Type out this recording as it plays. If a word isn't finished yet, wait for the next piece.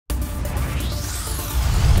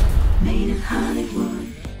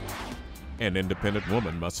An independent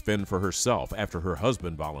woman must fend for herself after her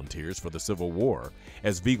husband volunteers for the Civil War,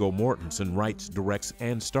 as Viggo Mortensen writes, directs,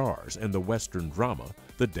 and stars in the Western drama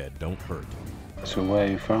The Dead Don't Hurt. So where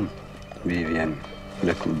are you from, Vivienne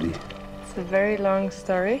Lecoulty? It's a very long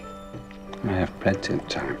story. I have plenty of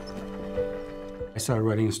time. I started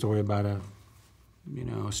writing a story about a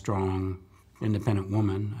strong, independent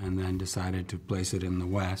woman, and then decided to place it in the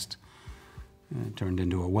West. It turned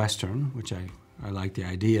into a Western, which I like the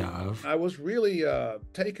idea of. I was really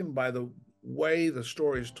taken by the way the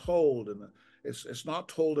story is told, and it's not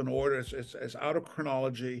told in order. It's out of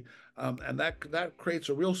chronology, and that creates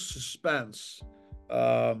a real suspense.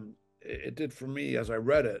 It did for me as I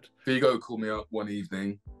read it. Viggo called me up one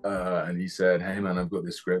evening, and he said, "Hey man, I've got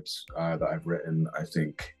this script that I've written. I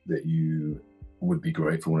think that you would be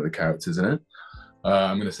great for one of the characters in it.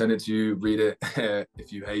 I'm going to send it to you. Read it.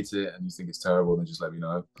 If you hate it and you think it's terrible, then just let me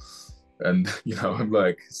know." And, I'm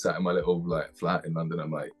like sat in my little flat in London.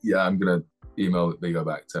 I'm like, yeah, I'm going to email Viggo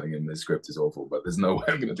back telling him this script is awful, but there's no way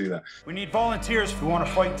I'm going to do that. We need volunteers if we want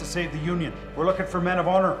to fight to save the Union. We're looking for men of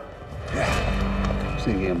honor. I'm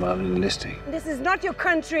thinking about enlisting. This is not your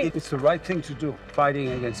country. It's the right thing to do, fighting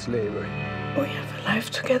against slavery. We have a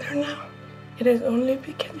life together now. It is only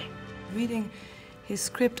beginning. Reading his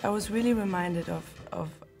script, I was really reminded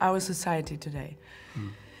of our society today.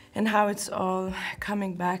 And how it's all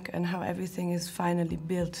coming back and how everything is finally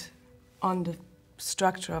built on the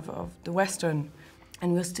structure of the Western.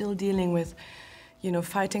 And we're still dealing with,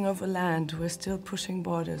 fighting over land. We're still pushing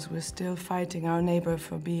borders. We're still fighting our neighbor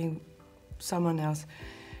for being someone else.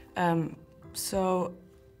 So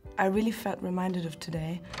I really felt reminded of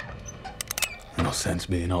today. No sense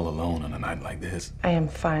being all alone on a night like this. I am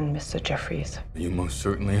fine, Mr. Jeffries. You most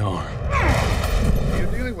certainly are.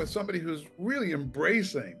 You're dealing with somebody who's really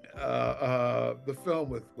embracing the film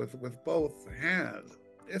with both hands.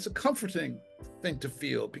 It's a comforting thing to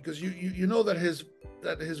feel because you know that his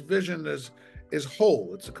vision is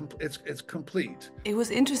whole. It's complete. It was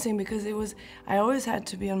interesting because I always had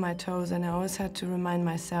to be on my toes, and I always had to remind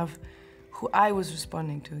myself who I was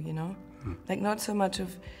responding to. Like not so much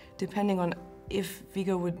of depending on if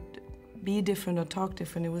Viggo would be different or talk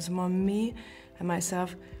different. It was more me and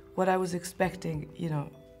myself, what I was expecting,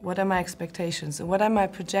 what are my expectations and what am I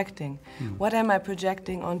projecting? What am I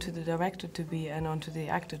projecting onto the director to be and onto the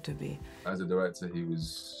actor to be? As a director,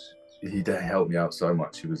 he helped me out so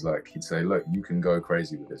much. He'd say, look, you can go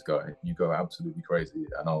crazy with this guy. You go absolutely crazy,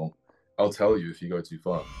 and I'll tell you if you go too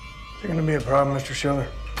far. Is there going to be a problem, Mr. Schiller?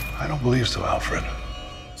 I don't believe so, Alfred.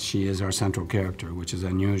 She is our central character, which is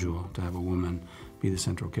unusual to have a woman be the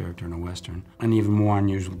central character in a Western. And even more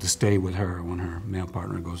unusual to stay with her when her male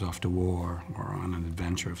partner goes off to war or on an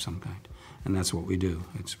adventure of some kind. And that's what we do.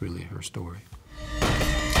 It's really her story.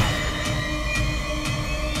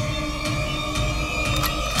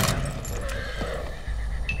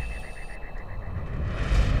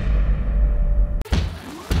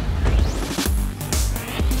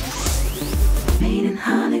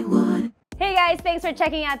 Hey guys, thanks for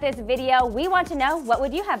checking out this video. We want to know, what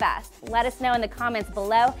would you have asked? Let us know in the comments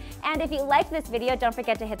below. And if you liked this video, don't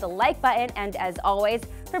forget to hit the like button. And as always,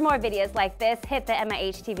 for more videos like this, hit the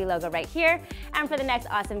MIH TV logo right here. And for the next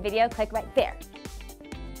awesome video, click right there.